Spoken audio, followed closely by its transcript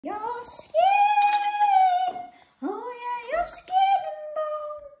skin, oh yeah, your skin and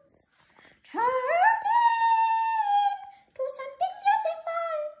bones turn into something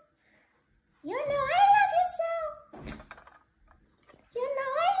beautiful. You know I love you so. You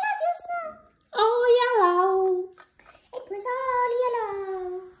know I love you so. Oh, yellow. It was all yellow.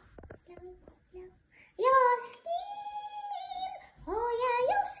 Your skin, oh yeah,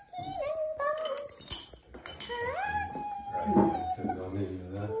 your skin and bones turn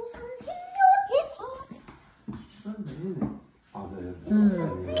into something beautiful. Sunday, isn't it?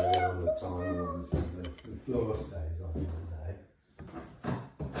 Oh, the floor stays on all day.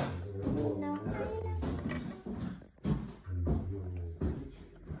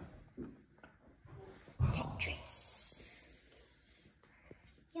 Tetris.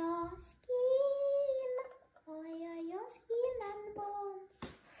 Your skin, oh yeah, your skin and bones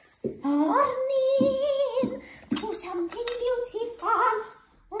turning to something beautiful.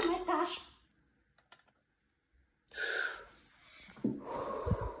 Oh my gosh.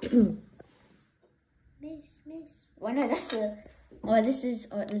 Miss. Well, no, that's a. Oh, this is.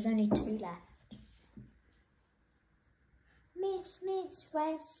 Oh, there's only 2 left. Miss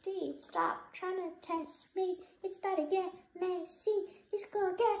Westy, stop trying to test me. It's about to get messy. It's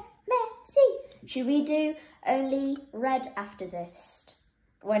gonna get messy. Should we do only red after this?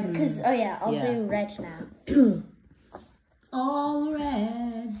 When? Because oh yeah, I'll do red now. All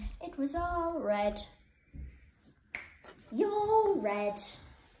red. It was all red. You're red.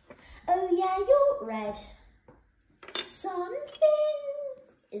 Oh yeah, you're red. Something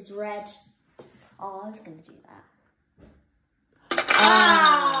is red. Oh, I was gonna do that.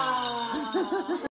 Ah!